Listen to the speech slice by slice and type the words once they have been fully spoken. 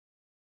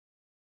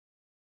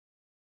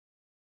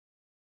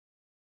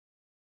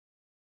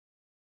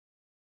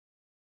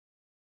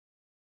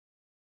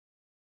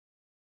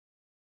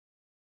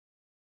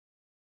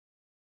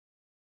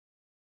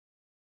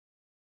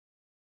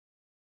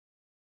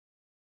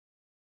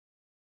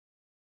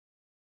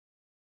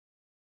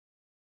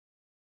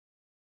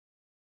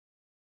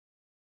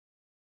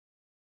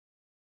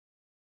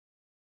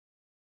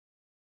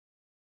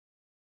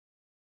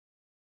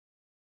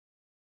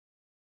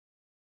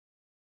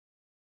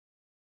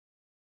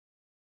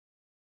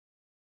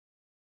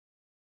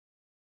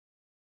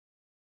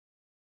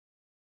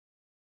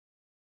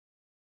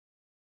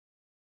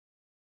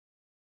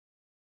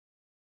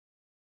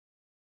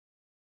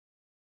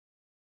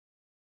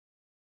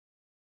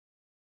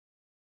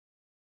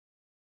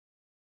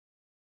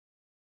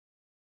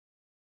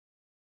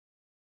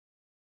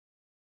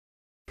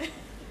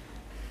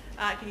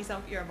Can you sum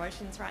up your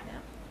emotions right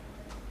now?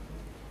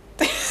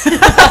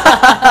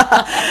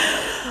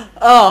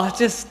 Oh,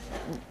 just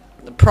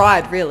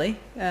pride, really.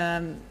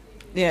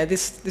 Yeah,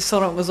 this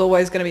tournament was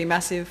always going to be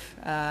massive.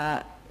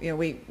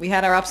 We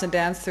had our ups and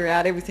downs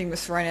throughout. Everything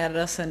was thrown out at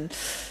us, and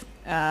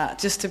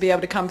just to be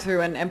able to come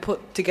through and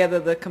put together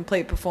the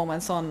complete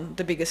performance on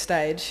the biggest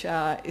stage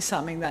is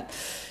something that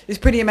is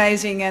pretty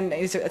amazing, and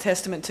is a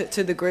testament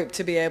to the group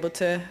to be able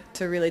to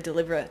really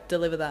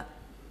deliver that.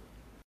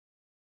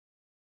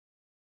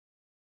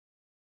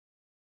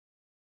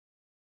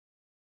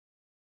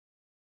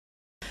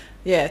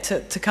 Yeah,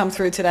 to come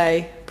through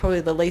today,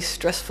 probably the least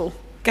stressful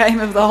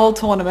game of the whole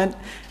tournament,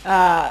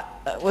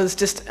 was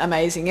just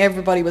amazing.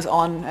 Everybody was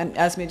on, and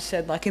as Midge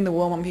said, like in the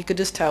warm-up, you could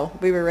just tell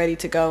we were ready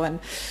to go. And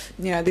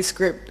this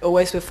group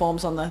always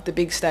performs on the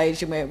big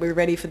stage, and we're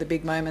ready for the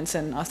big moments,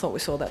 and I thought we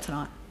saw that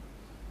tonight.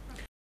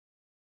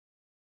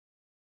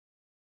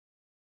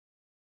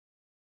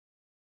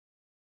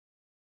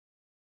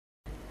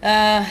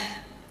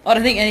 I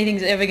don't think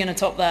anything's ever going to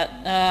top that.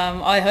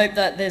 I hope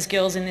that there's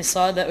girls in this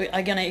side that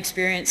are going to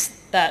experience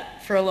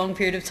that for a long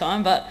period of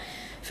time, but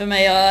for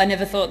me, I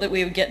never thought that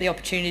we would get the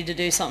opportunity to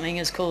do something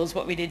as cool as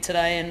what we did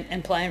today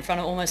and play in front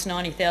of almost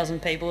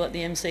 90,000 people at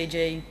the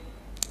MCG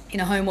in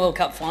a home World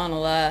Cup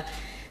final.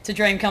 It's a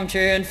dream come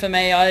true, and for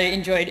me, I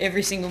enjoyed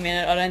every single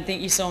minute. I don't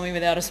think you saw me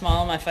without a smile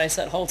on my face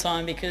that whole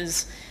time,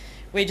 because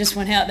we just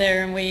went out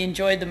there and we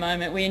enjoyed the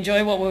moment. We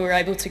enjoyed what we were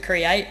able to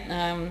create.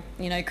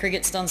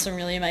 Cricket's done some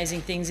really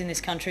amazing things in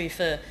this country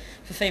for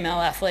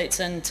female athletes,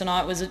 and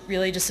tonight was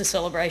really just a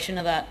celebration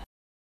of that.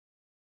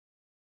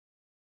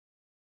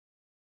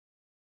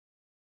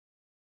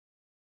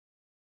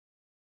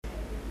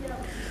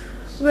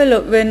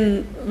 Well,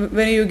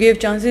 when you give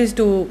chances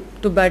to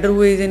batter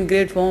who is in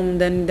great form,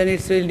 then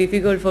it's really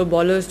difficult for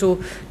bowlers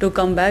to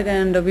come back,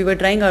 and we were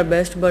trying our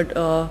best, but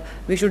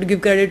we should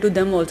give credit to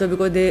them also,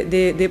 because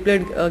they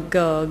played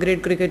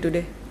great cricket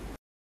today.